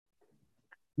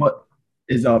What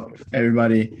is up,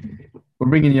 everybody? We're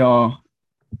bringing y'all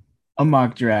a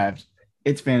mock draft.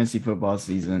 It's fantasy football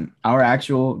season. Our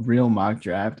actual real mock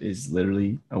draft is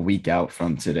literally a week out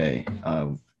from today,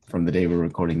 from the day we're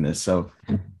recording this. So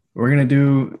we're gonna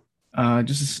do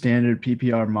just a standard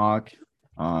PPR mock.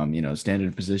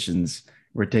 Standard positions.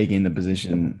 We're taking the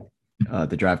position,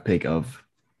 the draft pick of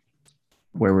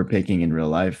where we're picking in real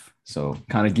life. So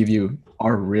kind of give you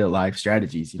our real life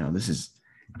strategies. This is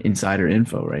insider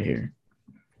info right here.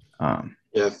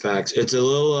 Yeah, facts. It's a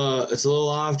little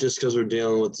off just because we're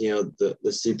dealing with the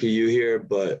CPU here,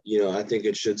 but I think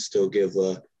it should still give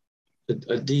a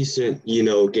decent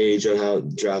gauge on how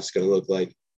the draft's gonna look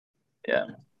like. Yeah.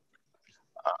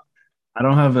 I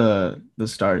don't have the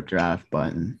start draft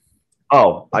button.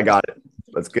 Oh, I got it.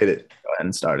 Let's get it. Go ahead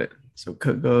and start it. So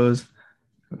Cook goes.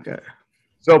 Okay.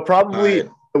 So probably All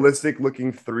right. realistic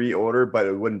looking three order, but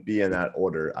it wouldn't be in that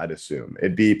order, I'd assume.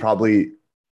 It'd be probably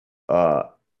uh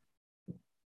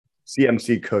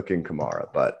CMC, Cook, and Kamara.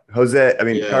 But Jose, I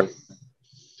mean, Yeah.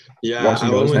 Yeah, I Watson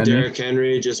went goes with Henry. Derrick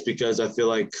Henry just because I feel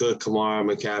like Cook, Kamara,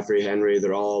 McCaffrey, Henry,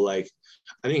 they're all like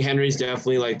I think Henry's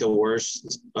definitely like the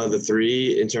worst of the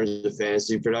three in terms of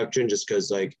fantasy production, just because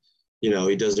he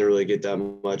doesn't really get that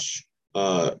much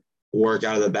work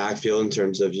out of the backfield in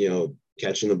terms of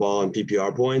catching the ball and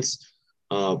PPR points.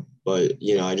 But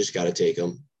I just got to take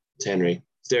him. It's Henry.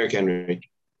 It's Derrick Henry.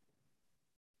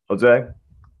 Jose.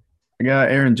 I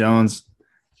got Aaron Jones.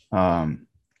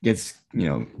 Gets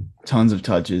tons of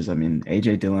touches. I mean,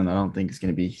 AJ Dillon, I don't think is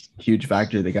going to be a huge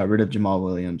factor. They got rid of Jamal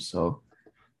Williams, so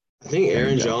I think Aaron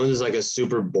Aaron Jones. Jones is like a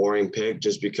super boring pick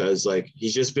just because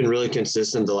he's just been really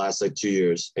consistent the last 2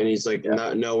 years, and he's Yeah.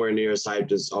 not nowhere near as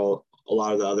hyped as a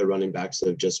lot of the other running backs that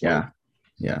have just went.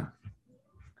 Yeah.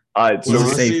 All right, He's so a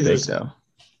honestly, safe pick though.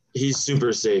 He's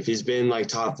super safe. He's been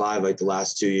top five the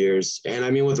last 2 years, and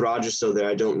I mean with Rodgers still there,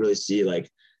 I don't really see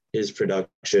his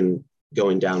production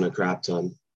going down a crap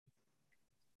ton.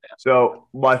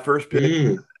 my first pick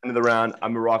Mm. end of the round,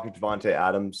 I'm a rocket Devontae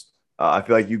Adams. I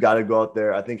feel like you got to go out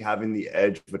there. I think having the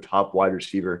edge of a top wide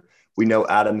receiver, we know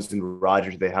Adams and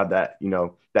Rodgers, they have that,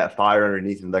 that fire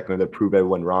underneath them that's going to prove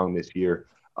everyone wrong this year.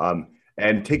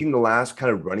 And taking the last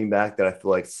kind of running back that I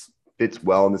feel like fits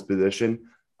well in this position,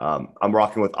 I'm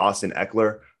rocking with Austin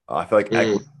Eckler. I feel like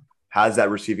Eckler has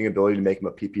that receiving ability to make him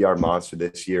a PPR monster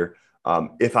this year.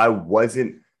 If I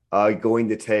wasn't going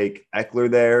to take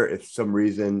Eckler there, if some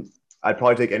reason, I'd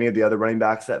probably take any of the other running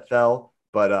backs that fell.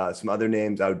 But some other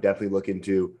names I would definitely look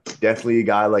into. Definitely a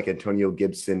guy like Antonio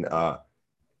Gibson. I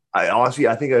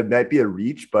think it might be a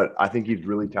reach, but I think he's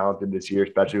really talented this year,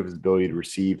 especially with his ability to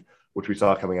receive, which we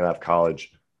saw coming out of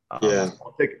college. Yeah.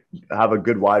 Have a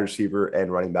good wide receiver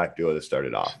and running back duo to start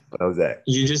it off. But Jose,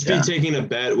 You just be taking a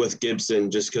bet with Gibson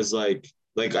just because I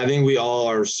think we all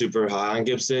are super high on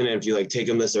Gibson, and if you take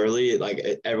him this early,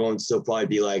 everyone still probably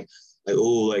be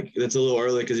oh, that's a little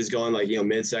early because he's going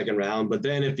mid-second round. But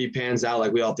then if he pans out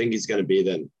like we all think he's going to be,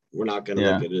 then we're not going to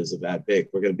look at it as a bad pick.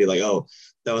 We're going to be oh,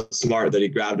 that was smart that he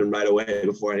grabbed him right away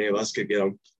before any of us could get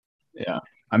him. Yeah.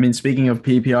 I mean, speaking of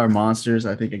PPR monsters,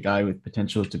 I think a guy with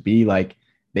potential to be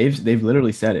they've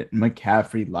literally said it,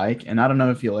 McCaffrey and I don't know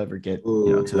if he'll ever get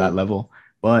to that level,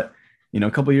 but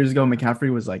a couple years ago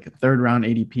McCaffrey was a third round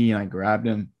ADP and I grabbed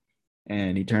him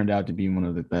and he turned out to be one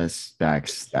of the best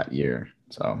backs that year.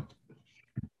 So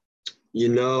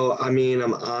I mean,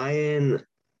 I'm eyeing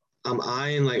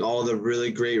all the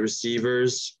really great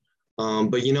receivers.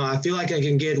 But I feel like I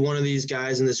can get one of these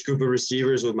guys in this group of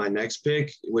receivers with my next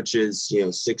pick, which is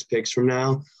 6 picks from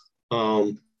now.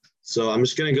 So I'm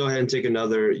just gonna go ahead and take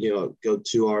another, go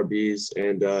 2 RBs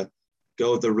and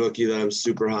go with the rookie that I'm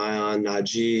super high on,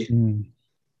 Najee,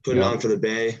 putting on for the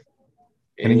Bay.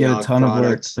 Gonna get a ton of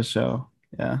work for sure.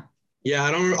 Yeah. Yeah,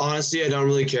 I don't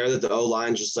really care that the O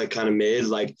line's just kind of mid.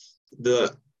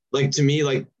 To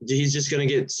me, he's just gonna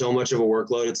get so much of a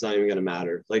workload, it's not even gonna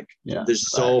matter.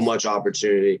 There's so much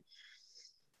opportunity.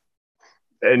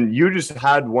 And you just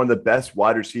had one of the best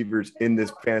wide receivers in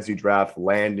this fantasy draft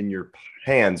land in your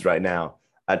hands right now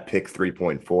at pick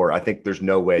 3.4. I think there's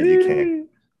no way you can't.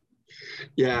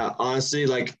 Yeah, honestly,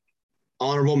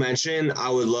 honorable mention, I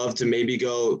would love to maybe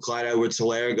go Clyde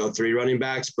Edwards-Helaire, go 3 running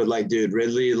backs, but dude,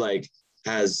 Ridley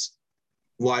has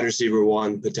wide receiver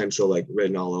 1 potential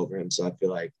written all over him. So I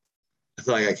feel like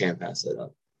I can't pass that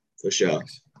up for sure.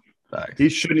 He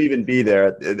shouldn't even be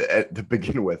there to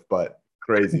begin with, but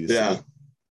crazy to see.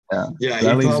 Yeah,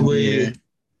 so he probably.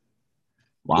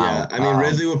 Wow. Yeah, I mean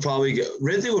Ridley would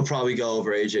probably go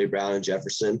over AJ Brown and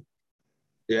Jefferson.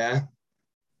 Yeah.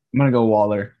 I'm gonna go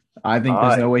Waller. I think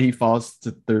there's no way he falls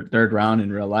to third round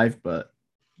in real life, but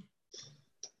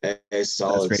A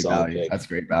solid value. pick. That's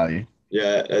great value.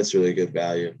 Yeah, that's really good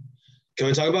value. Can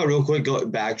we talk about real quick,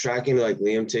 backtracking to like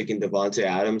Liam taking Davante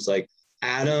Adams? Like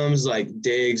Adams, like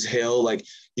Diggs, Hill, like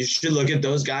you should look at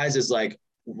those guys as like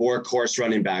workhorse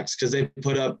running backs because they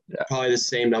put up probably the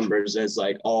same numbers as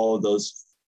like all of those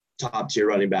top tier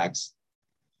running backs.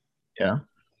 Yeah.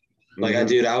 Like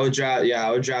I would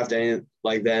draft any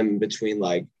like them between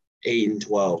like 8 and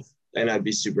 12, and I'd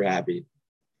be super happy.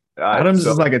 Adams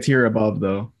is like a tier above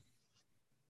though.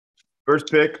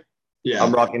 First pick, yeah,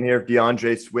 I'm rocking here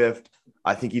DeAndre Swift.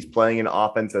 I think he's playing an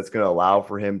offense that's going to allow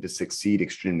for him to succeed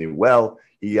extremely well.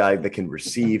 He that can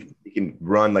receive, he can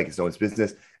run like it's no one's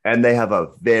business, and they have a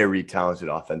very talented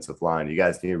offensive line. You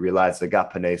guys need to realize they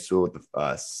got Penei Sewell with the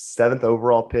 7th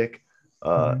overall pick,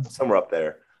 somewhere up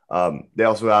there. They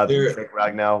also have Frank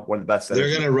Ragnow, one of the best centers.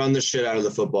 They're going to run the shit out of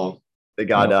the football. They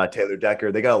got Taylor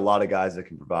Decker. They got a lot of guys that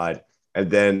can provide. And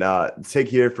then take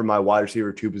here for my wide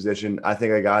receiver 2 position. I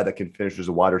think a guy that can finish as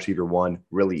a wide receiver 1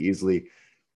 really easily.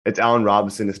 It's Allen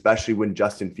Robinson, especially when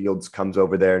Justin Fields comes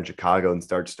over there in Chicago and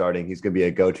starts starting. He's going to be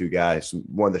a go-to guy,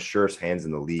 one of the surest hands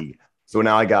in the league. So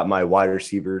now I got my wide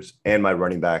receivers and my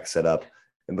running back set up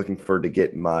and looking forward to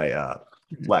get my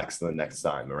flex the next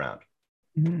time around.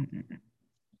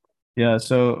 Yeah,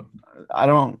 so I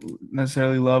don't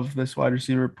necessarily love this wide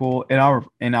receiver pool. In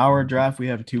our draft, we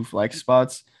have 2 flex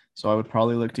spots. So I would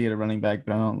probably look to get a running back,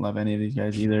 but I don't love any of these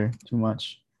guys either too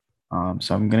much.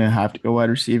 So I'm going to have to go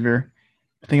wide receiver.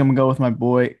 I think I'm going to go with my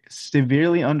boy,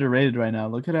 severely underrated right now.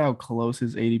 Look at how close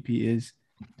his ADP is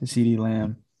to CeeDee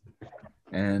Lamb.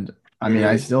 And I mean,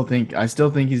 I still think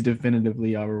he's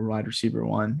definitively our wide receiver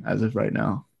 1 as of right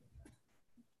now.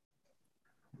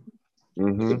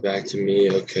 Get back to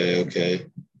me. Okay.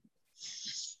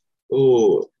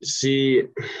 Oh, see,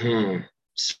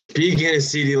 speaking of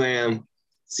CeeDee Lamb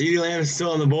is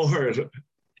still on the board.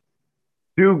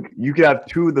 Dude, you could have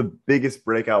 2 of the biggest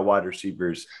breakout wide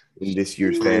receivers in this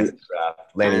year's fantasy draft.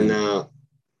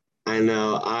 I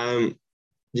know.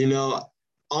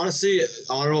 Honestly,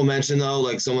 honorable mention though,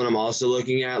 like someone I'm also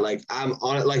looking at. Like I'm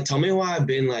on it. Like, tell me why I've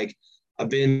been like a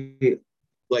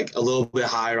little bit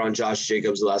higher on Josh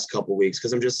Jacobs the last couple of weeks,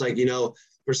 because I'm just like,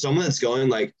 for someone that's going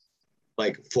like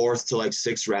 4th to like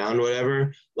 6th round,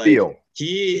 whatever. Like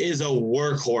he is a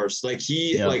workhorse. Like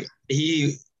he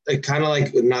kind of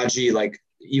like Najee. Like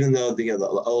even though the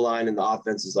O-line and the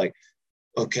offense is like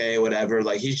okay, whatever.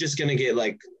 Like he's just gonna get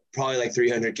like probably like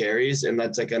 300 carries, and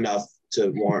that's like enough to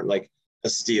warrant like a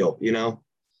steal.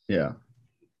 Yeah.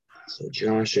 So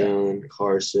Josh Allen,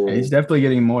 Carson. And he's definitely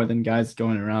getting more than guys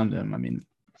going around him. I mean.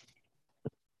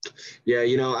 Yeah,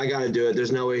 I got to do it.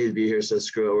 There's no way he'd be here, so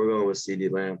screw it. We're going with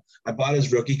CeeDee Lamb. I bought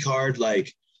his rookie card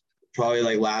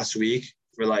probably last week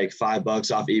for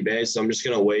 $5 off eBay. So I'm just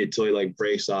going to wait till he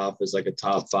breaks off as a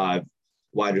top 5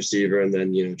 wide receiver and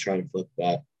then, try to flip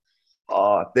that.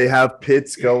 They have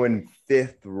Pitts going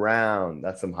 5th round.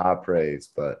 That's some high praise,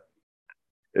 but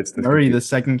it's Murray, the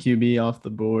second QB off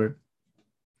the board.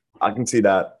 I can see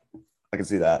that.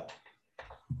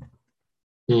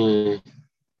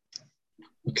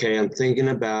 Okay, I'm thinking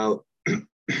about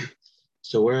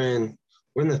so we're in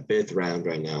the 5th round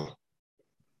right now.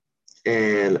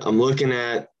 And I'm looking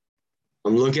at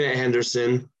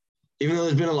Henderson. Even though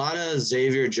there's been a lot of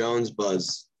Xavier Jones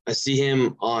buzz, I see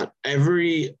him on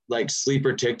every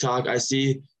sleeper TikTok. I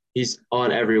see he's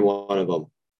on every one of them.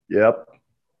 Yep.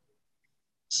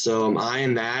 So I'm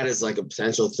eyeing that as a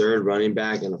potential 3rd running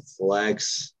back and a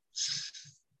flex.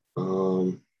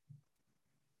 There's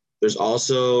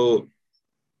also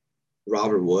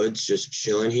Robert Woods just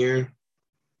chilling here.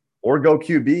 Or go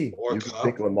QB. Or you can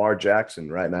pick Lamar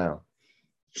Jackson right now.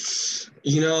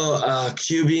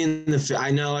 QB in the –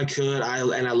 I know I could. I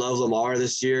love Lamar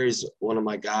this year. He's one of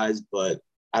my guys, but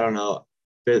I don't know.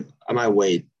 I might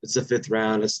wait. It's the 5th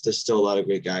round. There's still a lot of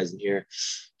great guys in here.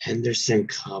 Henderson,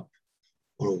 Kupp,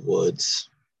 or Woods.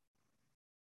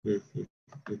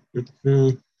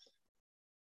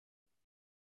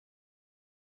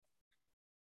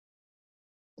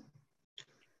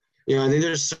 I think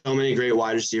there's so many great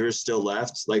wide receivers still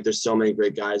left. There's so many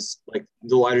great guys.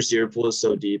 The wide receiver pool is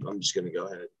so deep. I'm just going to go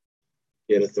ahead and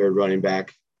get a 3rd running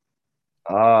back.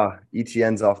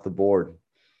 ETN's off the board.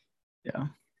 Yeah.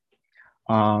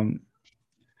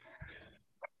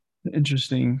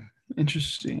 Interesting. I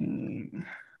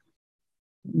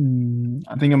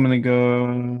think I'm going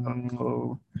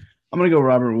to go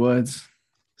Robert Woods.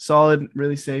 Solid,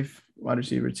 really safe wide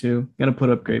receiver too. Going to put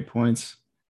up great points.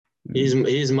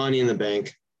 He's money in the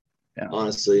bank. Yeah.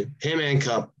 Honestly. Him and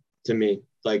Kupp, to me,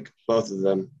 both of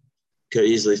them could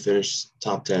easily finish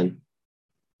top 10.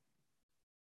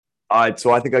 All right, so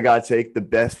I think I got to take the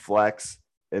best flex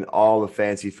in all of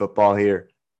fantasy football here.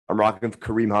 I'm rocking with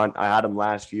Kareem Hunt. I had him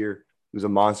last year. He was a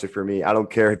monster for me. I don't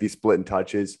care if he's splitting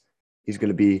touches. He's going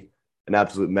to be an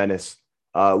absolute menace.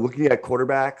 Looking at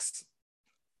quarterbacks,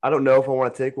 I don't know if I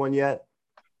want to take one yet.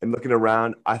 And looking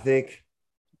around, I think,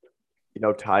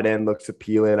 tight end looks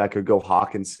appealing. I could go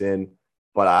Hawkinson,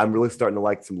 but I'm really starting to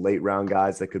like some late round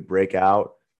guys that could break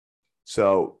out.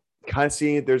 So kind of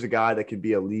seeing if there's a guy that could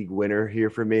be a league winner here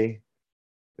for me.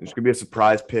 It's going to be a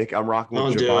surprise pick. I'm rocking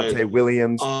with Javonte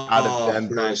Williams out of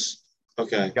Denver. Nice.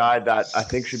 Okay. A guy that I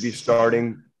think should be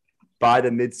starting by the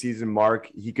midseason mark.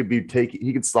 He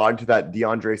could slide into that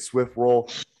DeAndre Swift role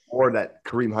or that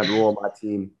Kareem Hunt role on my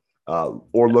team,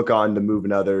 or look on to move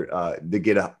another to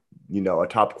get a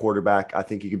top quarterback. I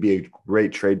think he could be a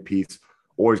great trade piece,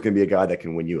 or he's going to be a guy that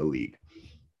can win you a league.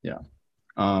 Yeah.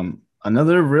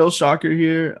 Another real shocker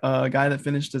here, a guy that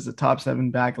finished as a top 7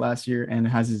 back last year and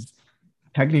has his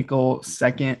technical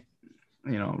second,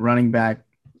 running back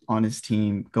on his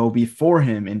team go before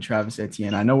him in Travis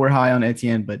Etienne. I know we're high on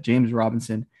Etienne, but James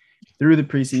Robinson through the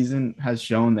preseason has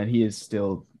shown that he is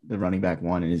still the running back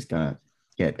one and is going to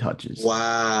get touches.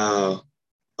 Wow.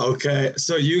 Okay.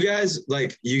 So you guys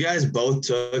both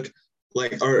took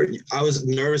I was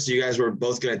nervous you guys were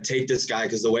both going to take this guy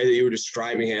because the way that you were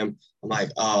describing him, I'm like,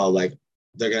 oh, like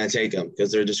they're going to take him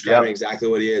because they're describing exactly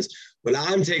what he is. But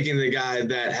I'm taking the guy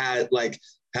that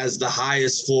has the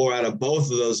highest floor out of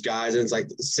both of those guys. And it's like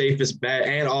the safest bet.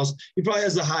 And also he probably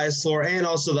has the highest floor and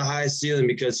also the highest ceiling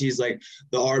because he's like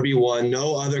the RB1,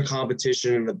 no other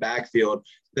competition in the backfield.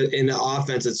 In the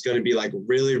offense, it's going to be like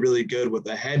really, really good with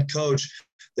a head coach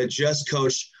that just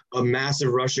coached a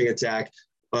massive rushing attack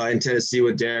in Tennessee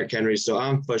with Derrick Henry. So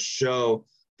I'm for sure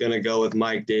going to go with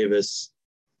Mike Davis.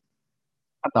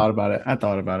 I thought about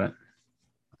it.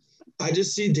 I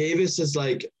just see Davis as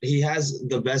he has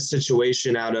the best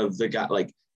situation out of the guy,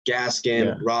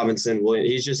 Gaskin, Robinson, Williams.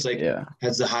 He's just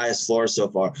has the highest floor so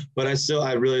far. But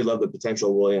I really love the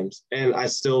potential of Williams. And I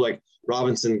still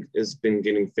Robinson has been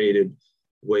getting faded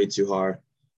way too far.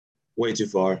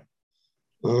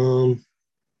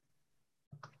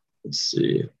 Let's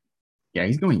see. Yeah,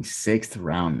 he's going 6th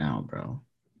round now, bro.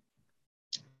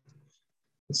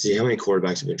 Let's see how many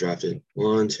quarterbacks have been drafted.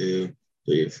 1, 2,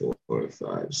 3, 4,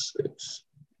 5, 6.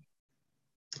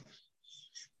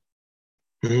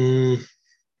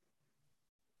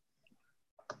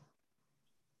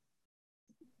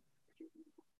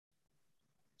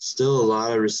 Still a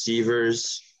lot of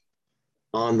receivers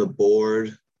on the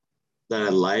board that I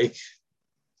like.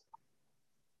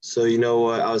 So you know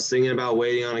what? I was thinking about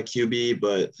waiting on a QB,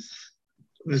 but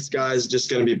this guy's just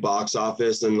going to be box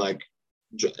office and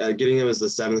getting him as the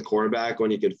 7th quarterback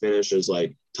when he could finish as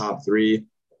top 3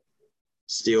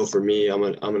 steal for me. I'm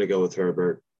gonna go with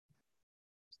Herbert.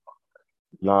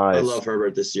 Nice. I love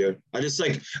Herbert this year. I just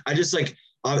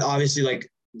obviously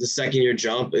the second year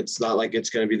jump. It's not like it's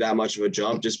gonna be that much of a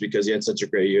jump just because he had such a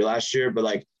great year last year.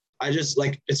 But I just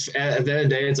it's at the end of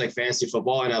the day, it's fantasy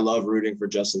football, and I love rooting for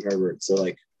Justin Herbert. So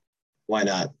why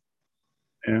not?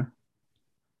 Yeah.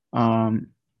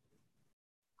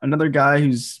 Another guy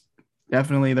who's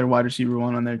definitely their wide receiver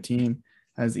 1 on their team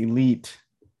has elite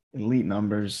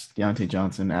numbers. Deontay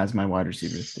Johnson as my wide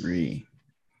receiver 3.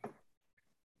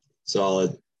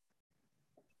 Solid.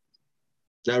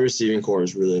 That receiving core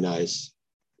is really nice.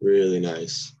 Really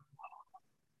nice.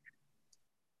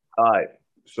 All right.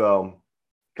 So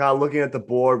kind of looking at the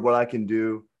board, what I can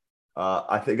do.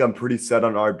 I think I'm pretty set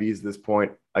on RBs at this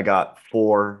point. I got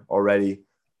 4 already.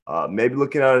 Maybe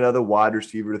looking at another wide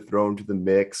receiver to throw into the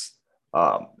mix.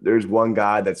 There's one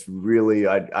guy that's really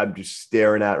I'm just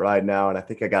staring at right now, and I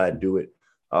think I got to do it.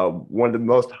 One of the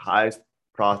most highest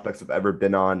prospects I've ever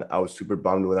been on. I was super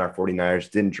bummed when our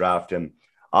 49ers didn't draft him.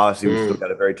 Obviously, we still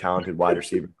got a very talented wide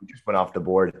receiver who just went off the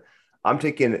board. I'm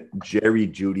taking Jerry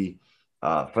Jeudy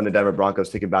from the Denver Broncos,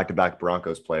 taking back-to-back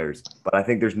Broncos players. But I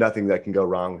think there's nothing that can go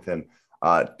wrong with him.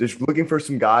 Just looking for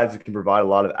some guys that can provide a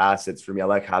lot of assets for me. I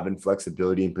like having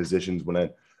flexibility in positions when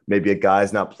maybe a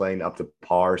guy's not playing up to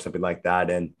par or something like that.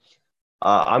 And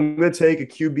I'm going to take a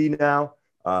QB now.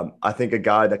 I think a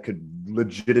guy that could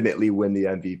legitimately win the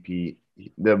MVP.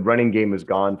 The running game is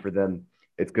gone for them.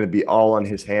 It's going to be all on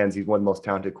his hands. He's one of the most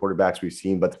talented quarterbacks we've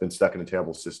seen, but it's been stuck in a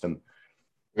terrible system.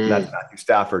 That's Matthew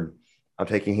Stafford. I'm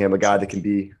taking him, a guy that can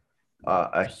be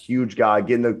a huge guy,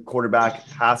 getting the quarterback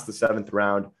past the 7th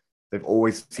round. They've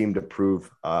always seemed to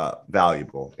prove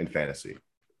valuable in fantasy.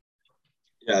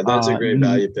 Yeah, that's a great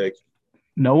value pick.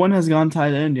 No one has gone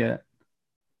tight end yet.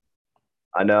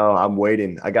 I know. I'm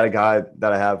waiting. I got a guy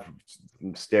that I have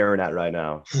I'm staring at right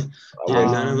now. Yeah,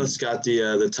 none of us got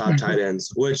the top tight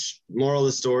ends, which moral of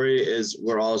the story is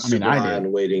we're all super high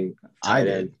on waiting tight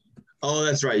end. Oh,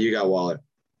 that's right. You got Waller,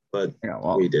 but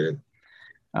we didn't.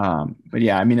 But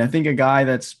yeah, I mean, I think a guy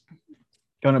that's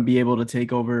going to be able to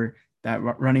take over that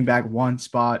running back one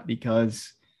spot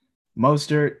because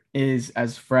Mostert is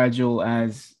as fragile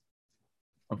as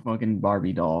a fucking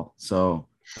Barbie doll. So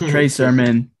Trey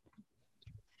Sermon.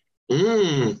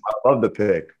 I love the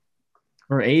pick.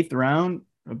 For 8th round,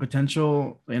 a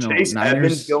potential, Chase Niners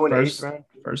Edmonds going 8th round?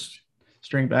 First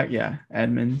string back. Yeah,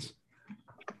 Edmonds.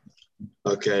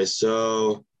 Okay,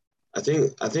 so I think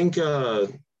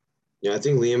Liam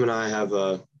and I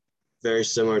have very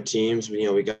similar teams.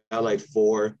 We got like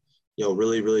 4,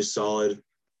 really, really solid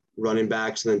running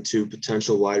backs and then 2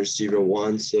 potential wide receiver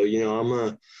ones. So,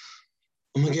 I'm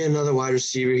gonna get another wide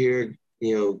receiver here,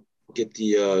 get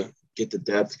the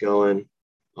depth going.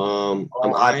 I'm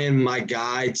eyeing my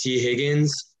guy T.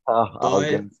 Higgins.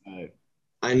 But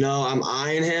I know I'm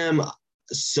eyeing him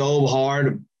so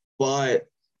hard, but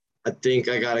I think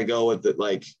I gotta go with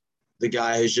the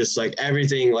guy who's just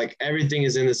everything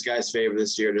is in this guy's favor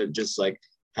this year to just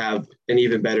have an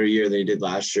even better year than he did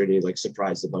last year, and he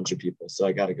surprised a bunch of people. So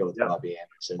I gotta go with Bobby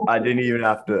Anderson. I didn't even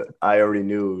have to. I already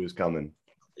knew it was coming.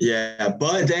 Yeah,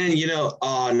 but then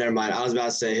oh, never mind. I was about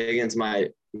to say Higgins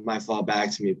might fall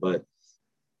back to me, but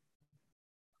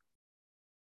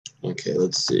okay,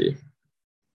 let's see.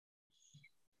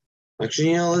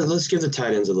 Actually, let's give the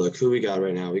tight ends a look. Who we got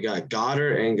right now? We got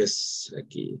Goddard and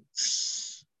Gesicki.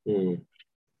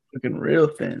 Looking real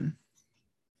thin.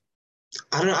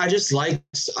 I don't know.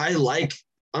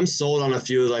 I'm sold on a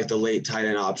few of the late tight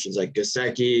end options like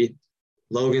Gesicki,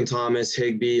 Logan Thomas,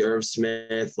 Higbee, Irv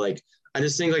Smith. I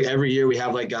just think every year we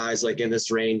have guys in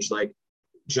this range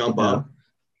jump up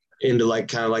into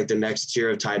kind of the next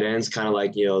tier of tight ends, kind of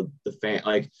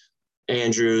the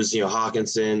Andrews,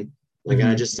 Hawkinson.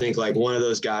 I just think one of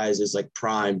those guys is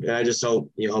primed, and I just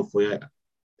hope hopefully I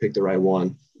pick the right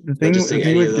one. I just think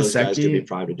any of those guys could be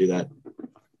primed to do that.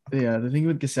 Yeah, the thing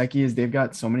with Gesicki is they've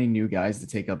got so many new guys to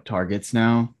take up targets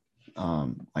now.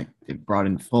 They brought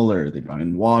in Fuller, they brought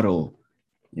in Waddle.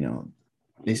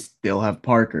 They still have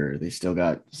Parker. They still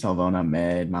got Salvon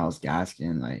Ahmed, Myles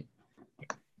Gaskin.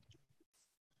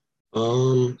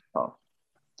 I'm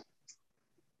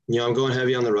going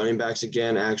heavy on the running backs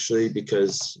again, actually,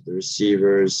 because the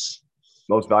receivers.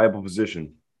 Most valuable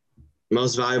position.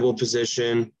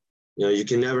 You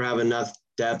can never have enough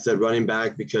depth at running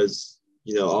back because,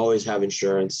 always have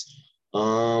insurance.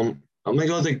 I'm going to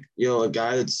go with, a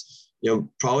guy that's,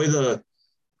 probably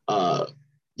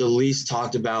the least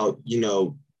talked about,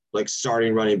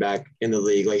 starting running back in the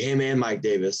league, him and Mike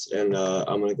Davis. And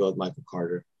I'm going to go with Michael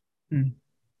Carter.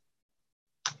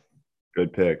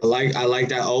 Good pick. I like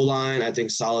that O-line. I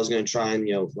think Salah's going to try and,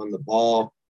 run the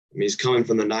ball. I mean, he's coming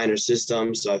from the Niners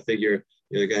system, so I figure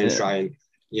they're going to try and,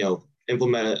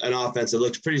 implement an offense that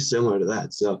looks pretty similar to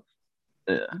that. So,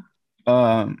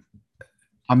 I'm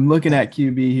looking at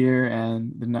QB here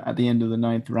and at the end of the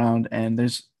 9th round, and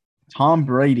there's Tom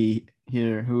Brady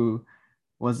here, who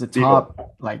was the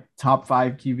top 5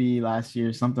 QB last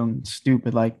year, something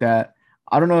stupid like that.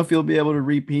 I don't know if he'll be able to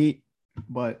repeat,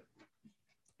 but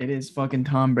it is fucking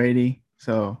Tom Brady,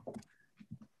 so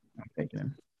I'm taking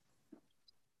him.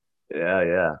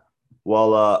 Yeah.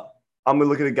 Well, I'm going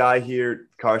to look at a guy here.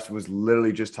 Carson was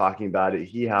literally just talking about it.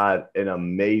 He had an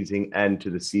amazing end to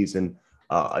the season,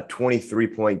 a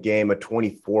 23-point game, a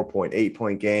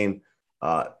 24.8-point game,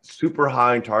 super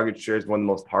high in target shares, one of the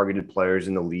most targeted players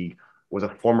in the league, was a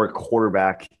former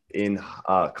quarterback in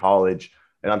college.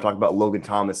 And I'm talking about Logan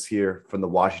Thomas here from the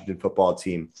Washington football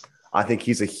team. I think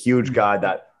he's a huge guy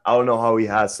that I don't know how he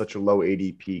has such a low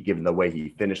ADP given the way he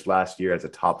finished last year as a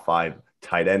top 5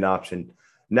 tight end option.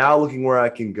 Now looking where I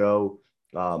can go,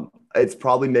 it's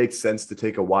probably makes sense to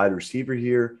take a wide receiver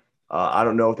here. I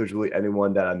don't know if there's really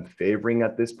anyone that I'm favoring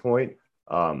at this point.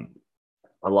 A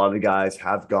lot of the guys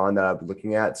have gone that I'm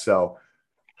looking at. So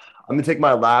I'm going to take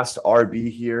my last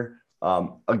RB here,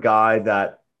 a guy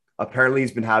that apparently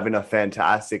he's been having a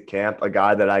fantastic camp, a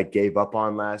guy that I gave up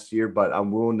on last year, but I'm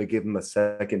willing to give him a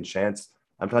second chance.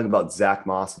 I'm talking about Zach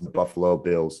Moss of the Buffalo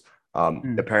Bills.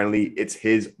 Apparently it's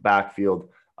his backfield.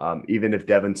 Even if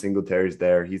Devin Singletary's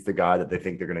there, he's the guy that they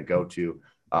think they're going to go to.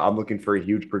 I'm looking for a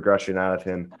huge progression out of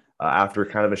him after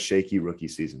kind of a shaky rookie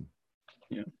season.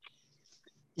 Yeah.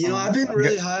 I've been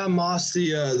really high on Moss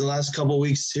the last couple of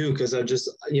weeks too, because I just,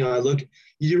 you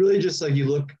really just you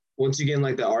look once you get in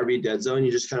the RB dead zone,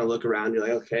 you just kind of look around. You're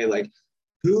okay,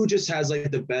 who just has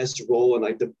the best role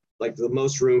and the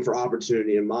most room for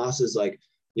opportunity? And Moss is going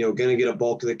to get a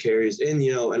bulk of the carries, and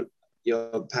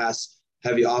pass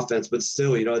heavy offense, but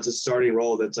still, it's a starting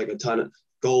role that's like a ton of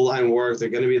goal line work. They're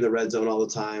going to be in the red zone all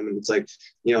the time. And it's like,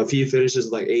 if he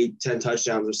finishes like 8-10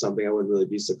 touchdowns or something, I wouldn't really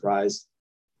be surprised.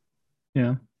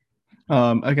 Yeah.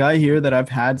 A guy here that I've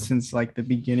had since like the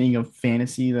beginning of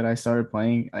fantasy that I started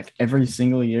playing like every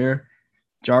single year,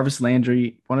 Jarvis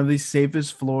Landry, one of the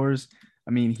safest floors.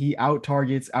 I mean, he out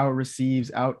targets, out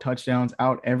receives, out touchdowns,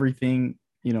 out everything,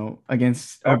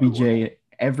 against OBJ,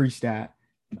 every stat.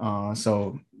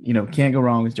 So, can't go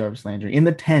wrong with Jarvis Landry in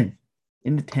the 10th.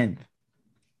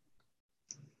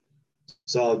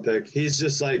 Solid pick. He's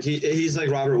just like he's like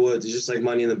Robert Woods. He's just like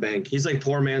money in the bank. He's like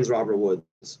poor man's Robert Woods.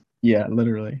 Yeah,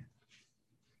 literally.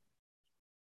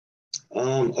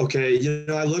 Okay,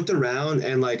 I looked around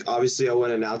and like obviously I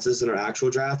wouldn't announce this in our actual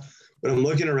draft, but I'm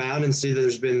looking around and see that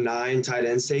there's been 9 tight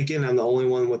ends taken. I'm the only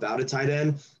one without a tight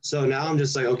end. So now I'm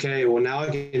just like, okay, well now I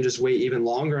can just wait even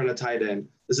longer on a tight end.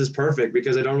 This is perfect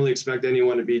because I don't really expect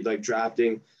anyone to be like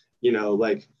drafting,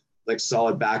 like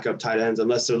solid backup tight ends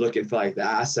unless they're looking for like the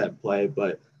asset play.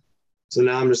 But so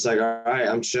now I'm just like, all right,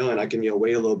 I'm chilling. I can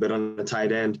wait a little bit on the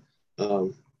tight end.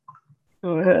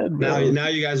 Go ahead, bro. Now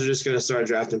you guys are just gonna start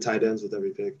drafting tight ends with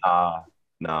every pick.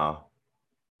 No.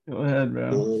 Go ahead,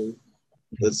 bro.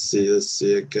 Let's see.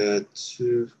 I got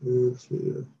 2,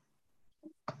 3.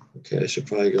 Okay, I should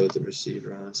probably go with the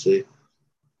receiver, honestly.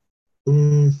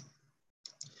 Brandon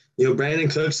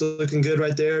Cooks looking good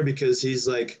right there because he's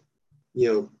like,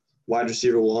 wide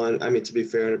receiver 1. I mean, to be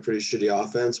fair, in a pretty shitty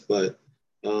offense, but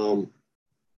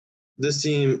this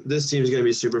team's gonna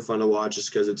be super fun to watch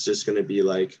just because it's just gonna be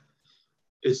like.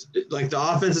 The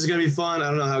offense is going to be fun. I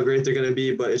don't know how great they're going to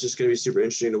be, but it's just going to be super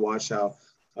interesting to watch how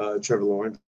Trevor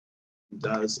Lawrence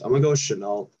does. I'm going to go with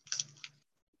Shenault.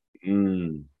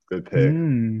 Good pick.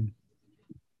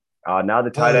 Now the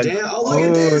tight end. Look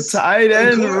at this. Tight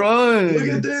end run. Look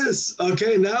at this.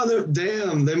 Okay, now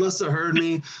they must have heard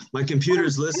me. My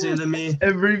computer's listening to me.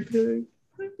 Every pick.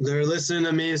 They're listening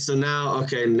to me. So now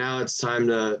it's time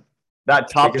to.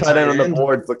 That top tight end on the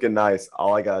board's looking nice.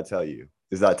 All I got to tell you.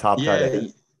 Is that top tight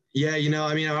end? Yeah,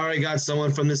 I already got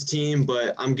someone from this team,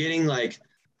 but I'm getting like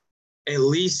at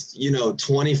least,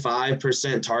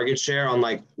 25% target share on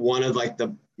like one of like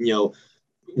the,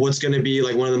 what's going to be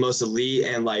like one of the most elite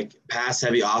and like pass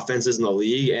heavy offenses in the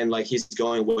league. And like he's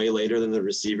going way later than the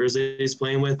receivers that he's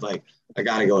playing with. Like I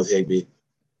got to go with Higbee.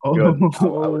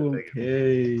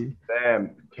 Okay.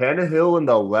 Damn. Tannehill in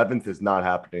the 11th is not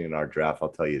happening in our draft. I'll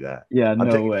tell you that. Yeah,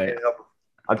 no way.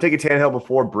 I'm taking Tannehill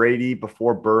before Brady,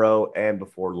 before Burrow, and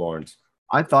before Lawrence.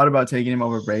 I thought about taking him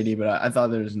over Brady, but I thought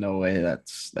there's no way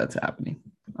that's happening.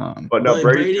 But no,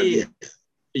 Brady's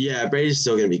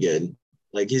still gonna be good.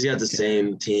 Like he's got the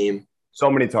same team. So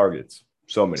many targets.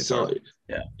 Targets.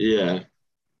 Yeah.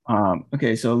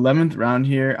 Okay, so 11th round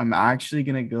here. I'm actually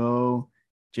gonna go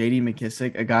J.D.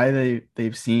 McKissick, a guy that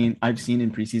I've seen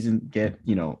in preseason get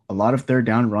a lot of third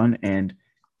down run, and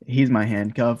he's my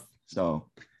handcuff. So.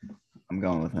 I'm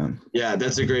going with him. Yeah,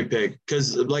 that's a great pick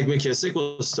because like McKissick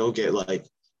will still get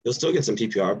he'll still get some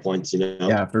PPR points,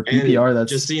 Yeah, for PPR, and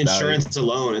that's just the insurance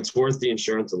alone. It's worth the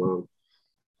insurance alone.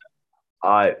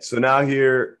 All right, so now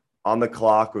here on the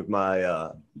clock with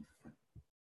my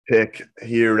pick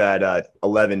here at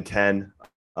 11-10.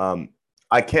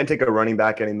 I can't take a running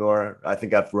back anymore. I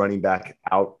think I've running back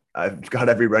out. I've got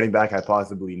every running back I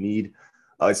possibly need.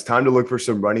 It's time to look for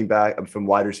some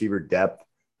wide receiver depth.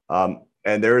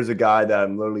 And there is a guy that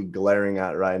I'm literally glaring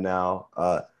at right now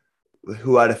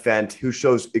who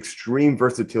shows extreme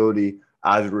versatility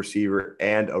as a receiver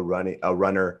and a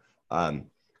runner.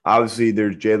 Obviously,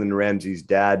 there's Jalen Ramsey's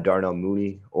dad, Darnell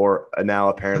Mooney, or now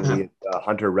apparently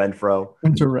Hunter Renfrow.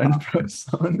 Hunter Renfrow's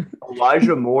son.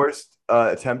 Elijah Moore's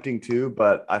attempting to,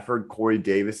 but I've heard Corey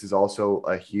Davis is also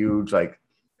a huge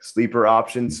sleeper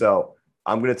option. So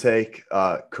I'm going to take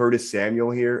Curtis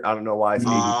Samuel here. I don't know why he's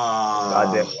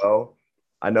goddamn low.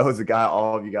 I know it's a guy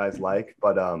all of you guys like,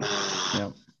 but yeah,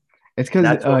 it's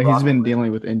because he's been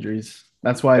dealing with injuries.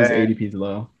 That's why his ADP is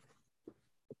low.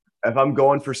 If I'm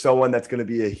going for someone that's going to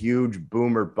be a huge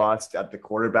boom or bust at the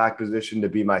quarterback position to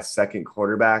be my second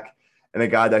quarterback, and a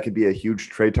guy that could be a huge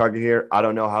trade target here, I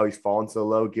don't know how he's fallen so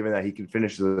low, given that he can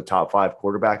finish as the top 5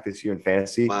 quarterback this year in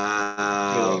fantasy.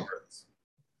 Wow.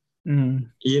 Okay.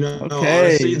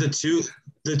 Honestly, the two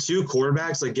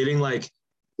quarterbacks, like getting like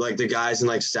the guys in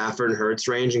like Stafford and Hurts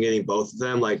range and getting both of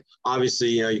them, like obviously,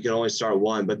 you can only start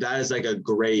one, but that is like a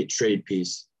great trade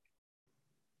piece.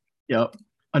 Yep.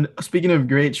 And speaking of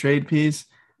great trade piece,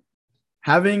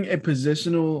 having a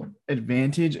positional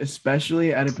advantage,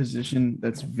 especially at a position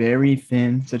that's very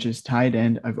thin, such as tight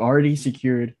end. I've already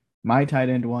secured my tight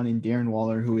end 1 in Darren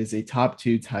Waller, who is a top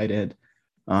 2 tight end.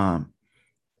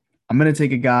 I'm gonna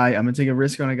take a guy. I'm gonna take a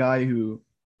risk on a guy who,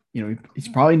 he's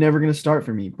probably never gonna start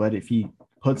for me. But if he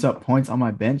puts up points on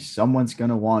my bench, someone's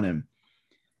gonna want him,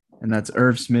 and that's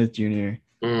Irv Smith Jr.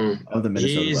 of the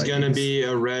Minnesota He's Vikings. gonna be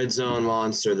a red zone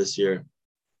monster this year.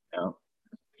 Yeah.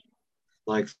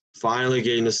 Like finally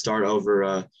getting to start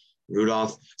over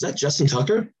Rudolph. Is that Justin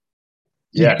Tucker?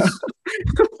 Yes.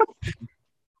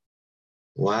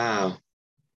 Wow.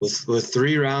 With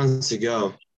 3 rounds to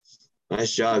go.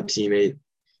 Nice job, teammate.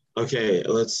 Okay,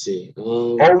 let's see.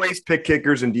 Always pick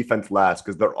kickers and defense last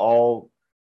because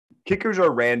kickers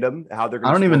are random. How they're going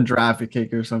I don't even draft a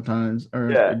kicker sometimes or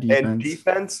a defense. And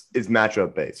defense is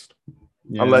matchup based,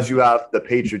 Yeah. unless you have the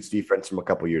Patriots defense from a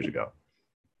couple years ago.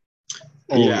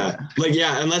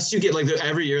 Unless you get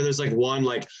every year there's one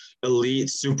elite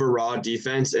super raw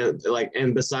defense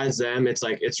and besides them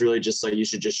it's really just you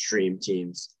should just stream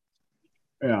teams.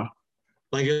 Yeah.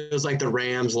 It was the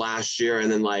Rams last year and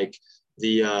then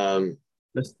the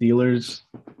Steelers.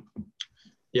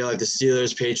 Yeah, the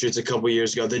Steelers, Patriots a couple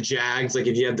years ago. The Jags,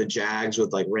 if you had the Jags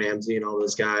with Ramsey and all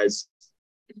those guys.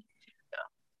 Yeah.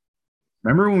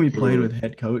 Remember when we played with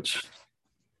head coach?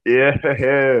 Yeah.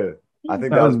 I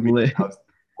think that was me.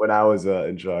 When I was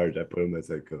in charge, I put him as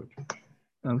head coach.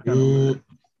 That was kind of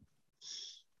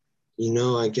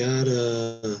I got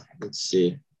let's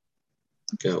see.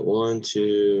 Got 1,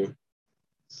 2,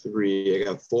 3. I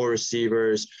got 4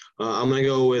 receivers. I'm gonna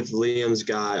go with Liam's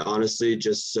guy, honestly,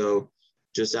 just out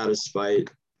of spite.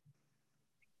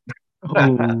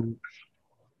 Oh.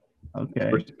 Okay.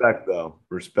 Respect, though.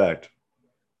 Respect.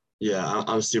 Yeah,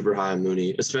 I'm super high on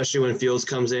Mooney, especially when Fields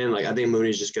comes in. I think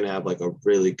Mooney's just gonna have a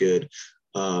really good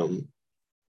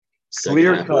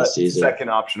clear-cut second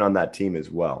option on that team as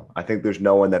well. I think there's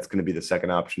no one that's going to be the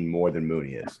second option more than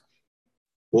Mooney is.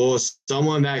 Well,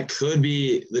 someone that could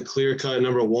be the clear-cut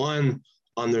number 1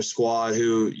 on their squad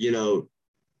who,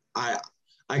 I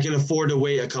can afford to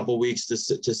wait a couple weeks to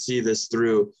see this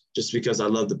through just because I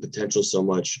love the potential so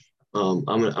much. I'm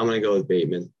gonna go with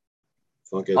Bateman.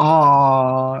 Fuck it.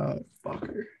 Oh,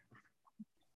 fucker.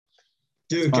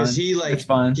 Dude, because he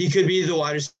could be the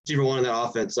wide receiver 1 in that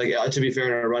offense. To be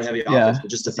fair, in a run heavy offense, but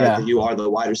just the fact that you are the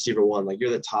wide receiver 1, you're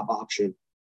the top option.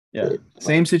 Yeah.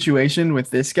 Same situation with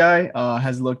this guy.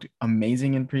 Has looked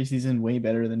amazing in preseason, way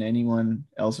better than anyone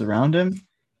else around him.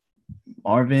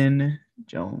 Marvin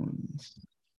Jones.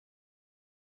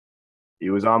 He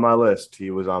was on my list.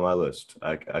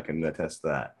 I can attest to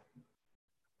that.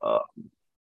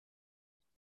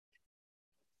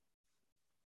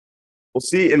 We'll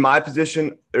see. In my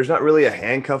position, there's not really a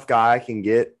handcuff guy I can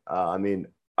get.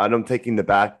 I'm taking the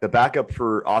backup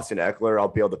for Austin Eckler. I'll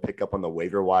be able to pick up on the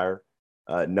waiver wire.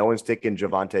 No one's taking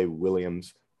Javonte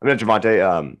Williams. Not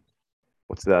Javonte.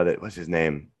 What's his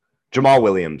name? Jamal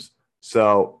Williams.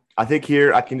 So I think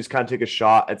here I can just kind of take a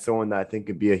shot at someone that I think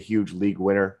could be a huge league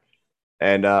winner.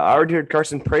 And I already heard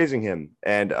Carson praising him,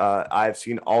 and I've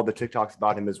seen all the TikToks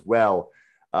about him as well.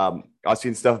 I've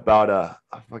seen stuff about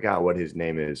I forgot what his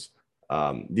name is.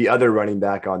 The other running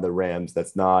back on the Rams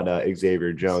that's not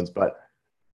Xavier Jones, but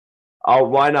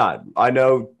why not? I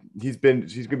know he's going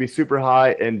to be super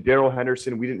high, and Darrell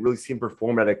Henderson, we didn't really see him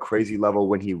perform at a crazy level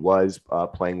when he was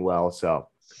playing well. So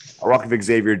I'll rock with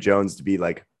Xavier Jones to be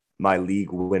my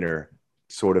league winner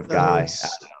sort of guy.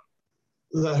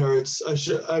 That hurts. I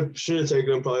should have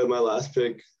taken him probably my last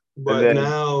pick. But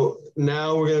now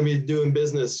we're gonna be doing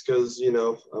business because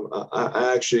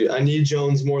I need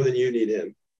Jones more than you need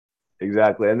him.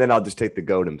 Exactly, and then I'll just take the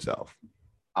GOAT himself.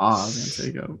 I was gonna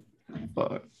say GOAT.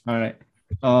 But all right.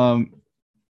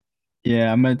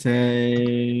 Yeah, I'm gonna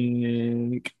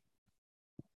take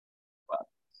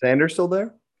Sanders still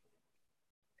there?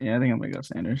 Yeah, I think I'm gonna go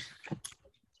Sanders.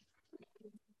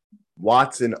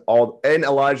 Watson and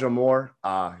Elijah Moore.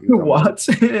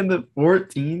 Watson in the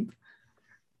 14th.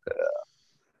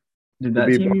 Did that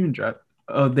team even draft?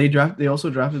 Oh, they also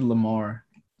drafted Lamar.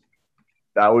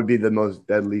 That would be the most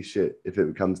deadly shit if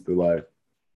it comes to life.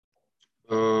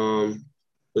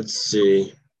 Let's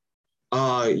see.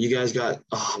 You guys got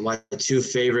my 2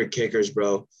 favorite kickers,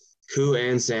 bro. Koo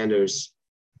and Sanders.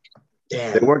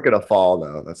 Damn. They weren't gonna fall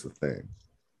though. That's the thing.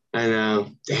 I know.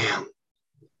 Damn.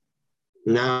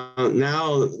 Now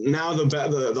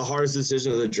the hardest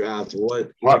decision of the draft.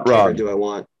 What kicker do I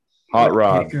want? Hot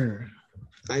Rod. Kicker.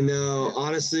 I know.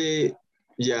 Honestly,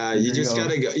 yeah, you just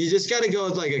gotta go. You just gotta go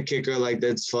with a kicker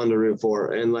that's fun to root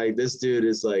for, and this dude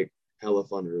is hella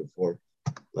fun to root for.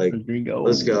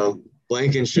 Let's go.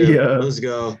 Blankenship. Yeah. Let's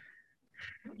go.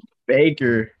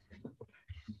 Baker.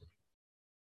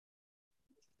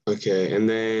 Okay, and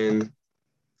then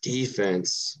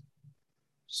defense.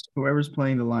 Whoever's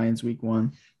playing the Lions week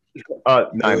 1.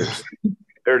 Niners.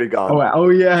 They're already gone. Oh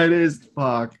yeah, it is.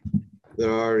 Fuck. They're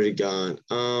already gone.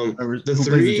 Who The plays the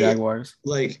three Jaguars?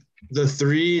 like the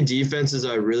three defenses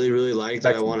I really really like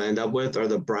that I want to end up with are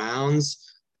the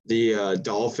Browns, the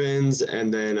Dolphins,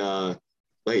 and then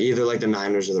like either like the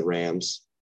Niners or the Rams.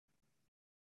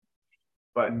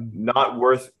 But not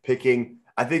worth picking.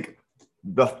 I think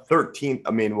the 13th.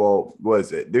 I mean, well,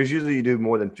 was it? There's usually you do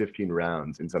more than 15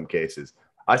 rounds in some cases.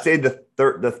 I say the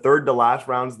third to last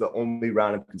round is the only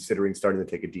round I'm considering starting to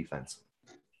take a defense.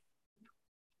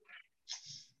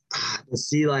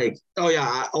 See, like, oh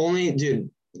yeah,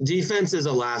 dude. Defense is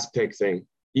a last pick thing.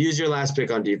 Use your last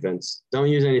pick on defense. Don't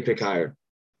use any pick higher.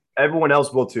 Everyone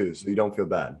else will too, so you don't feel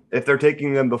bad. If they're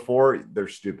taking them before, they're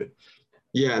stupid.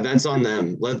 Yeah, that's on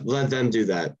them. Let them do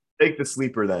that. Take the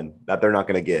sleeper then that they're not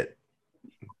going to get.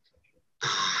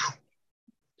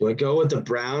 Do I go with the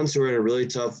Browns who are in a really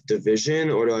tough division,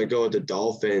 or do I go with the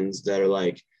Dolphins that are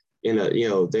like in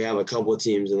a they have a couple of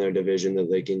teams in their division that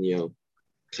they can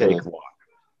take walk?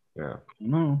 Yeah.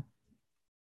 No.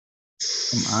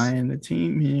 Am I in the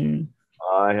team here?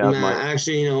 I have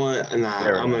actually, you know what? Nah,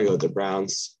 Garrett. I'm gonna go with the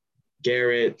Browns.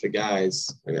 Garrett, the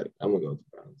guys. I'm gonna go with the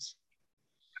Browns.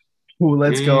 Ooh,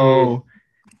 let's go.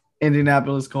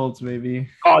 Indianapolis Colts, baby.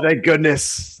 Oh, thank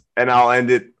goodness. And I'll end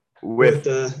it with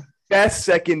the best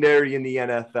secondary in the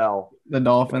NFL. The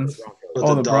Dolphins.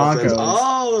 The Broncos.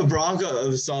 Oh, the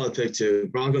Broncos. A solid pick, too.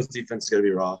 Broncos defense is going to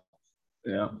be raw.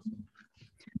 Yeah.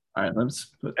 All right, let's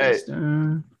put this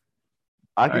down.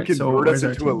 I can convert us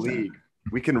into a league.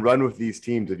 We can run with these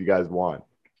teams if you guys want.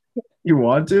 You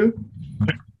want to?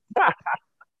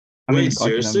 Wait,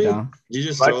 seriously? You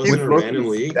just throw us in a random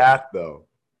league? Staff, though.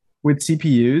 With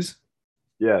CPUs?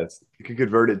 Yes. You can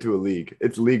convert it to a league.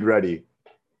 It's league ready.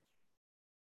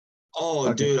 Oh,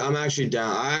 okay. Dude, I'm actually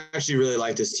down. I actually really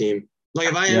like this team. Like,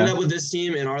 if I ended up with this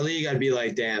team in our league, I'd be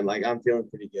like, damn, like, I'm feeling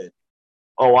pretty good.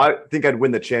 Oh, I think I'd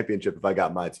win the championship if I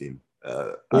got my team.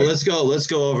 Let's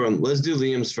go over them. Let's do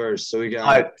Liam's first. So we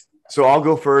got. So I'll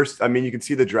go first. I mean, you can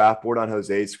see the draft board on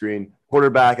Jose's screen.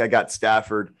 Quarterback, I got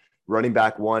Stafford. Running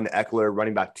back 1, Eckler.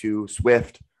 Running back 2,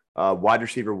 Swift. Wide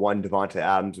receiver 1, Devonta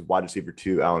Adams. Wide receiver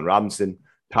 2, Allen Robinson.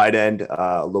 Tight end,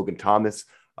 Logan Thomas.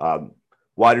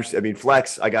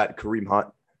 Flex, I got Kareem Hunt.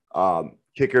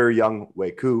 Kicker, Young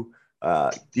Wei Koo.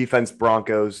 Defense,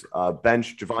 Broncos.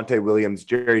 Bench, Javonte Williams,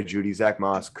 Jerry Jeudy, Zach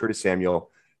Moss, Curtis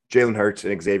Samuel, Jalen Hurts,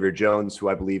 and Xavier Jones, who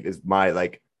I believe is my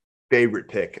favorite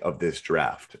pick of this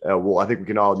draft. I think we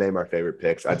can all name our favorite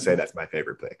picks. I'd say that's my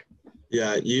favorite pick.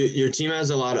 Yeah, your team has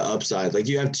a lot of upside. Like,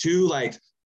 you have two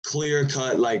clear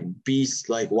cut beast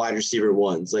wide receiver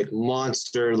ones,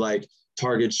 monster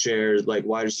target shares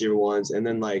wide receiver ones, and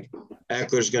then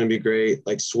Eckler's going to be great,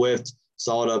 Swift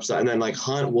solid upside, and then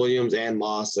Hunt, Williams, and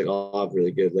Moss all have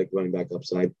really good running back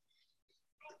upside.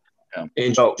 Yeah.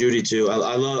 And Jeudy too.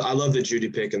 I love the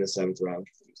Jeudy pick in the 7th round.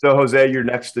 So Jose, you're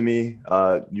next to me.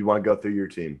 You want to go through your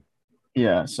team?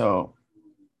 Yeah. So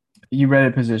you read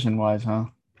it position wise, huh?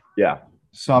 Yeah.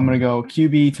 So I'm gonna go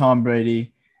QB Tom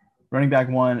Brady, running back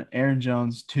 1 Aaron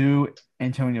Jones, 2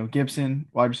 Antonio Gibson,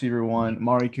 wide receiver 1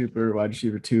 Amari Cooper, wide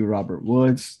receiver 2 Robert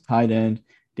Woods, tight end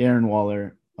Darren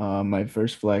Waller. My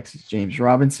first flex is James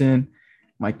Robinson.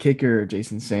 My kicker,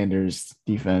 Jason Sanders.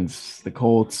 Defense, the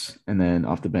Colts. And then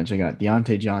off the bench, I got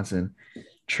Deontay Johnson,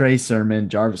 Trey Sermon,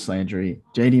 Jarvis Landry,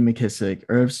 J.D. McKissick,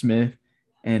 Irv Smith,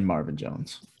 and Marvin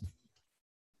Jones.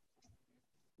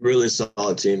 Really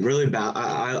solid team. Really bad.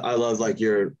 I love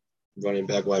your running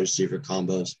back wide receiver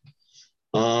combos.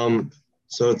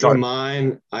 So through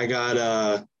mine, I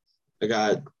got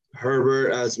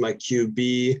Herbert as my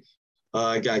QB.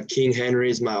 I got King Henry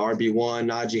as my RB1.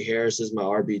 Najee Harris as my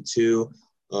RB2.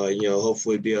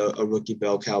 Hopefully be a rookie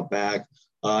bell cow back.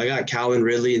 I got Calvin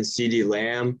Ridley and CeeDee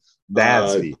Lamb.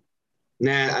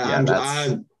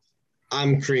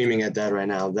 I'm creaming at that right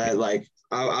now. That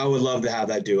I would love to have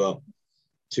that duo.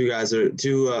 Two guys a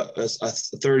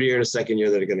third year and a second year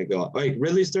that are going to go.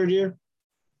 Ridley's third year?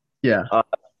 Yeah.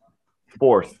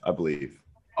 4th, I believe.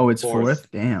 Oh, it's 4th?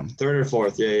 Damn. 3rd or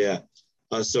 4th. Yeah.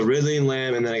 So Ridley and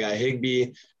Lamb, and then I got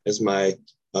Higbee as my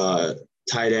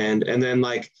tight end. And then,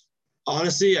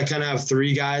 honestly, I kind of have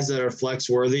 3 guys that are flex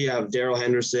worthy. I have Darrell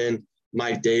Henderson,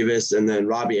 Mike Davis, and then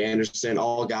Robbie Anderson,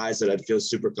 all guys that I'd feel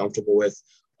super comfortable with,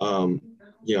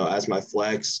 as my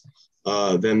flex.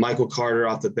 Then Michael Carter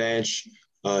off the bench,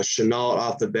 Chenault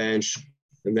off the bench,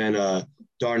 and then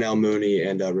Darnell Mooney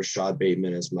and Rashad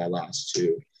Bateman as my last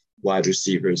 2 wide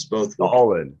receivers, both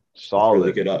solid,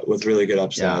 with really good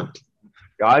upside. Yeah.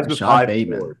 Guys with high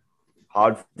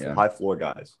floor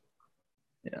guys.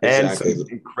 Yeah. And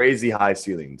some crazy high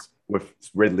ceilings with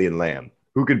Ridley and Lamb.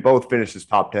 who could both finish as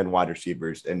top 10 wide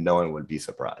receivers, and no one would be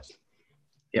surprised.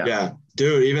 Yeah.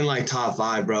 Dude, even like top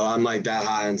 5, bro. I'm like that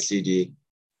high on CD.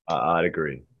 I'd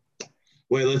agree.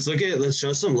 Wait, let's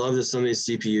show some love to some of these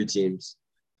CPU teams.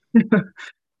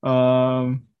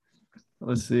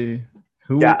 Let's see.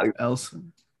 Who else?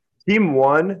 Team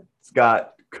 1's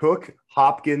got Cook,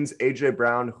 Hopkins, AJ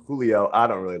Brown, Julio. I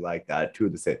don't really like that. 2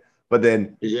 of the same. But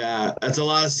then that's a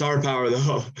lot of star power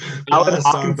though. A lot of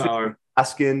star power.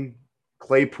 Askin,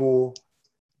 Claypool,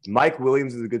 Mike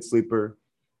Williams is a good sleeper.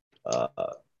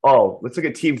 Let's look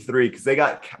at Team 3 because they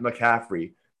got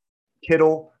McCaffrey,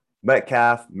 Kittle,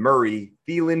 Metcalf, Murray,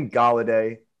 Thielen,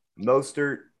 Galladay,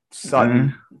 Mostert,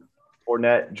 Sutton,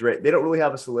 Fournette, Drake. They don't really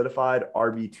have a solidified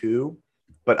RB2,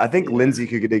 but I think Lindsey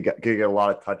could get a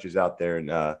lot of touches out there.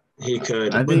 And he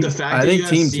could. But the fact that you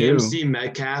have CMC,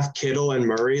 Metcalf, Kittle, and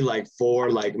Murray, like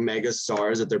 4 like mega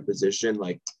stars at their position,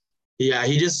 like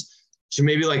he just should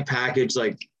maybe like package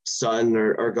like Sutton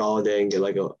or Galladay and get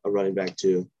like a running back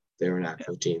too. They're an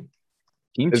actual team.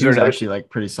 Team 2 is actually like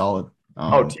pretty solid.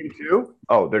 Team 2?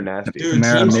 Oh, they're nasty. Dude, Team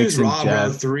 2's raw,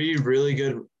 bro. 3 really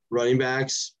good running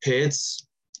backs. Pitts.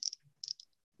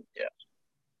 Yeah.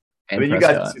 I mean, you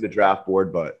guys see the draft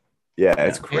board, but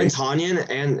it's crazy. And Tanyan,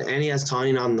 and he has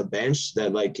Tanyan on the bench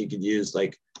that like he could use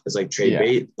like as like trade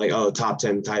bait. Like, top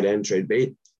 10 tight end trade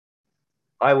bait.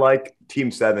 I like Team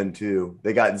 7 too.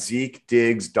 They got Zeke,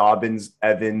 Diggs, Dobbins,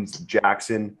 Evans,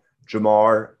 Jackson,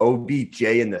 Jamar, OBJ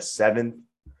in the 7th,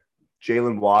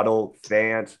 Jalen Waddle,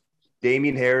 Fant,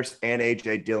 Damian Harris, and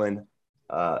AJ Dillon,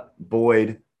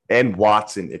 Boyd, and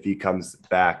Watson if he comes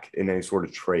back in any sort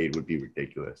of trade would be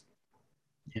ridiculous.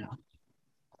 Yeah.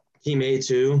 Team 8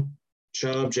 too.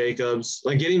 Chubb, Jacobs.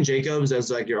 Like getting Jacobs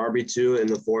as like your RB2 in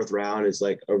the 4th round is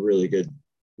like a really good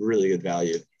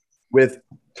value. With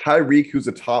Tyreek, who's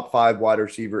a top 5 wide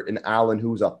receiver, and Allen,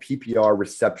 who's a PPR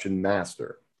reception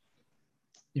master.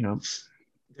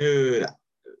 Dude,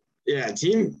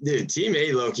 Team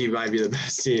 8 low-key might be the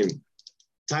best team.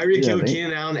 Tyreek Hill,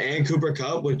 Keenan Allen, and Cooper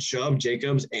Kupp with Chubb,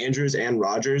 Jacobs, Andrews, and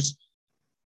Rodgers.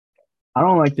 I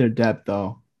don't like their depth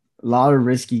though. A lot of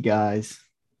risky guys.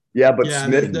 Yeah, but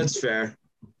Smith, that's fair.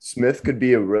 Smith could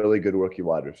be a really good rookie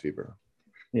wide receiver.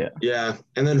 Yeah. Yeah,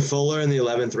 and then Fuller in the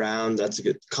 11th round. That's a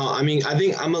good call. I mean, I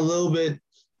think I'm a little bit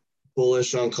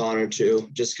bullish on Connor too,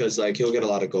 just because like he'll get a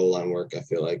lot of goal line work. I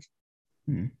feel like.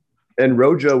 And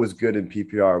Rojo was good in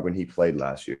PPR when he played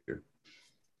last year.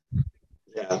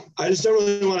 Yeah, I just don't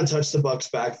really want to touch the Bucks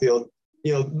backfield.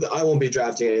 I won't be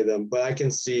drafting any of them, but I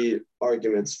can see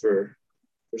arguments for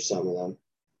some of them.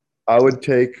 I would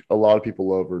take a lot of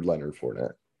people over Leonard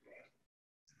Fournette.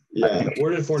 Yeah,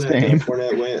 where did Fournette go?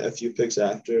 Fournette went a few picks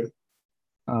after.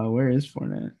 Where is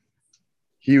Fournette?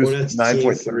 He was Fournette's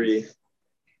 9.3.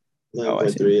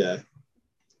 9.3, yeah.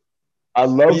 I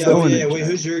love wait,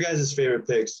 who's your guys' favorite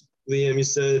picks? Liam, you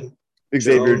said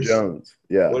Xavier Jones.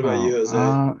 Yeah. What about you,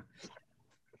 Jose?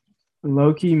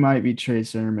 Loki might be Trey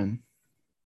Sermon.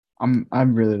 I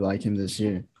really like him this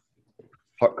year.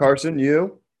 Carson,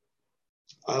 you?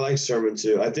 I like Sermon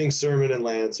too. I think Sermon and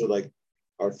Lance are like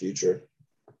our future,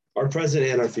 our present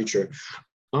and our future.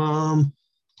 I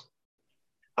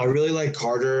really like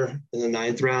Carter in the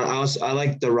 9th round. I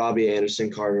like the Robbie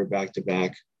Anderson Carter back to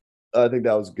back. I think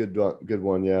that was a good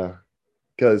one, yeah.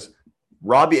 Because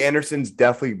Robbie Anderson's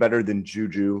definitely better than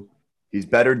Juju. He's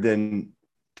better than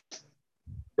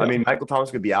I mean, Michael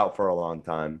Thomas could be out for a long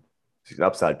time. He's an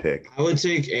upside pick. I would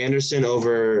take Anderson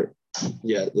over,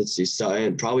 let's see,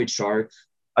 Sutton, probably Chark.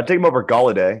 I'd take him over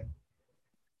Galladay.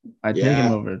 I'd take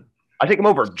him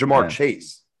over Jamar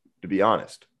Chase, to be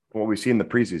honest, from what we've seen in the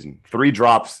preseason. 3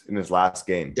 drops in his last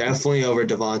game. Definitely over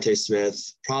Devontae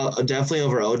Smith. Definitely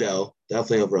over Odell.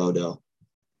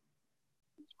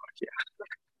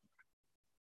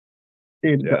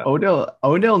 Dude,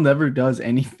 Odell never does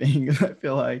anything. I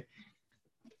feel like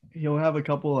he'll have a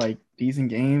couple like decent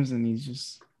games, and he's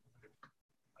just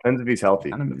depends if he's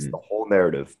healthy. That's the whole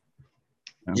narrative.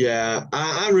 Yeah,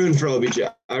 I'm rooting for OBJ.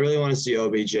 I really want to see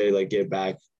OBJ like get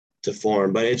back to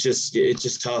form, but it's just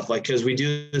tough. Like, because we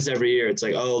do this every year. It's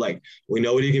like, we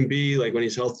know what he can be like when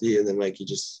he's healthy, and then like he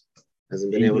just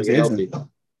hasn't been able to get healthy.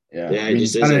 Yeah,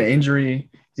 he's got an injury.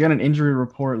 He's got an injury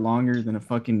report longer than a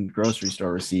fucking grocery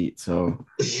store receipt. So,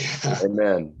 yeah.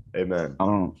 Amen. I don't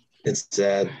know. It's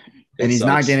sad. And he's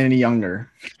not getting any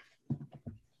younger.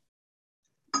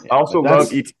 I also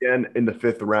love ETN in the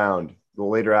 5th round. The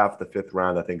later half of the 5th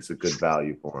round, I think is a good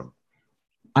value for him.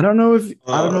 I don't know if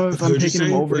I'm taking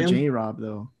him over J-Rob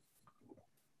though.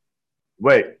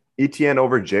 Wait, ETN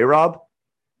over J-Rob?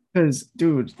 Because,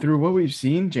 dude, through what we've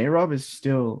seen, J-Rob is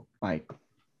still like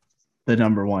the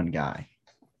number 1 guy.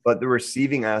 But the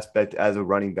receiving aspect as a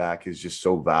running back is just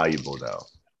so valuable, though.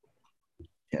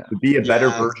 Yeah. To be a better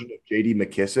version of J.D.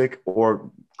 McKissick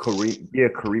or be a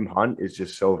Kareem Hunt is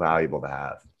just so valuable to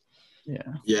have. Yeah.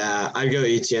 Yeah, I'd go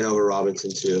Etienne over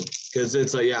Robinson too. Because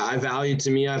it's like, I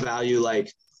value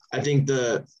like, I think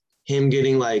him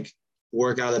getting like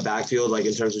work out of the backfield, like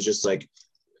in terms of just like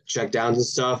check downs and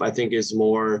stuff, I think it's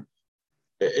more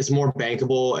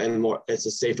bankable and it's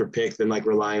a safer pick than like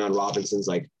relying on Robinson's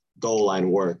like goal line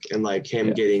work and like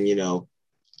him getting,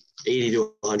 80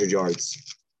 to 100 yards.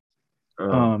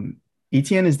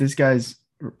 Etienne is this guy's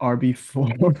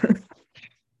RB4.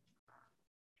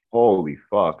 Holy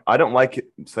fuck. I don't like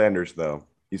Sanders, though.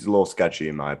 He's a little sketchy,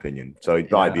 in my opinion. So he'd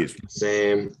probably be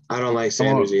same. I don't like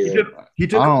Sanders either. He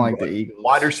took I don't like the Eagles.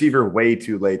 Wide receiver way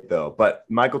too late, though. But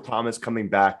Michael Thomas coming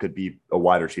back could be a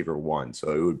wide receiver 1,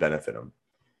 so it would benefit him.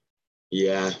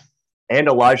 Yeah. And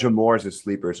Elijah Moore is a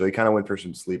sleeper, so he kind of went for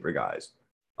some sleeper guys.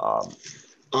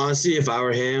 Honestly, if I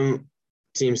were him,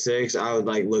 Team 6, I would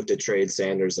like look to trade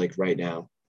Sanders like right now.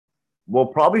 Well,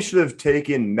 probably should have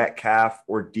taken Metcalf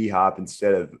or D-Hop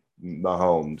instead of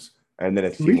Mahomes. And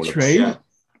then Can we trade?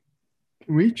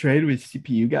 Can we trade with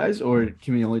CPU guys, or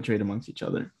can we only trade amongst each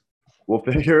other? We'll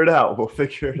figure it out.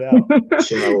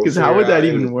 Because how would that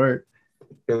even work?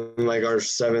 In like our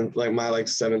seventh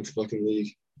fucking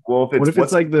league. Well, what if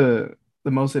it's like the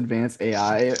most advanced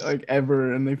AI like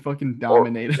ever, and they fucking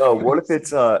dominate? No, what if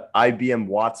it's IBM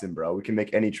Watson, bro? We can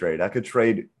make any trade. I could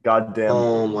trade goddamn.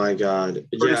 Oh my god!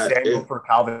 Samuel for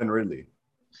Calvin Ridley.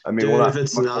 I mean, if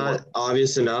it's not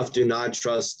obvious enough, do not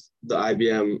trust the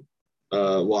IBM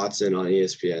Watson on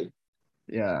ESPN.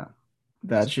 Yeah,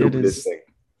 that shit is.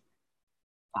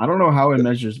 I don't know how it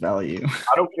measures value.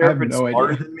 I don't care if it's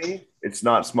smarter than me. It's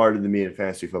not smarter than me in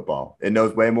fantasy football. It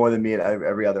knows way more than me in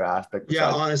every other aspect.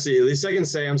 Yeah, honestly, at least I can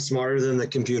say I'm smarter than the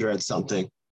computer at something.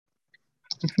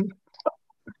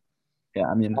 Yeah,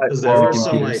 I mean,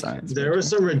 there were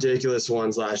some ridiculous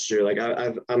ones last year. Like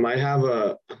I might have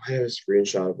a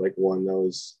screenshot of like one that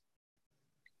was.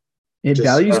 It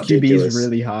values QBs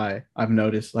really high. I've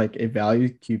noticed, like, it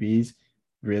values QBs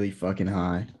really fucking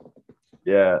high.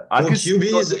 Yeah,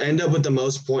 QBs end up with the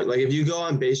most point. Like, if you go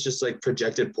on base just like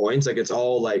projected points, like it's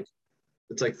like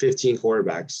 15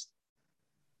 quarterbacks.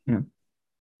 Yeah.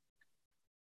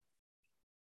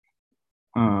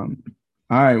 All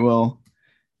right. Well,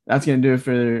 that's gonna do it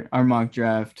for our mock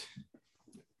draft.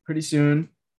 Pretty soon,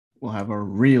 we'll have our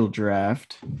real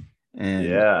draft. And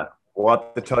yeah, we'll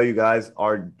have to tell you guys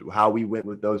how we went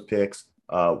with those picks.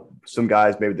 Some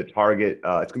guys, maybe the target.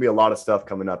 It's gonna be a lot of stuff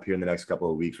coming up here in the next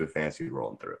couple of weeks with fantasy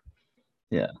rolling through.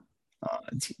 Yeah,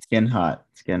 it's getting hot.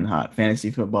 It's getting hot. Fantasy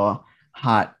football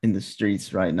hot in the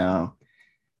streets right now.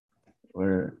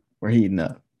 We're heating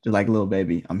up. Just like Lil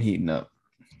Baby, I'm heating up.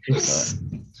 Yeah,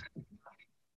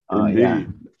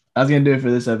 that's gonna do it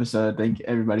for this episode. Thank you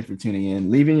everybody for tuning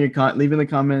in. Leaving the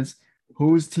comments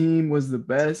whose team was the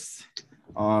best,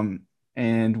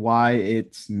 and why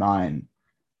it's mine.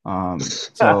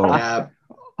 So yeah,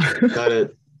 got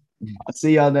it. I'll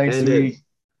see y'all next week.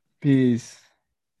 Peace.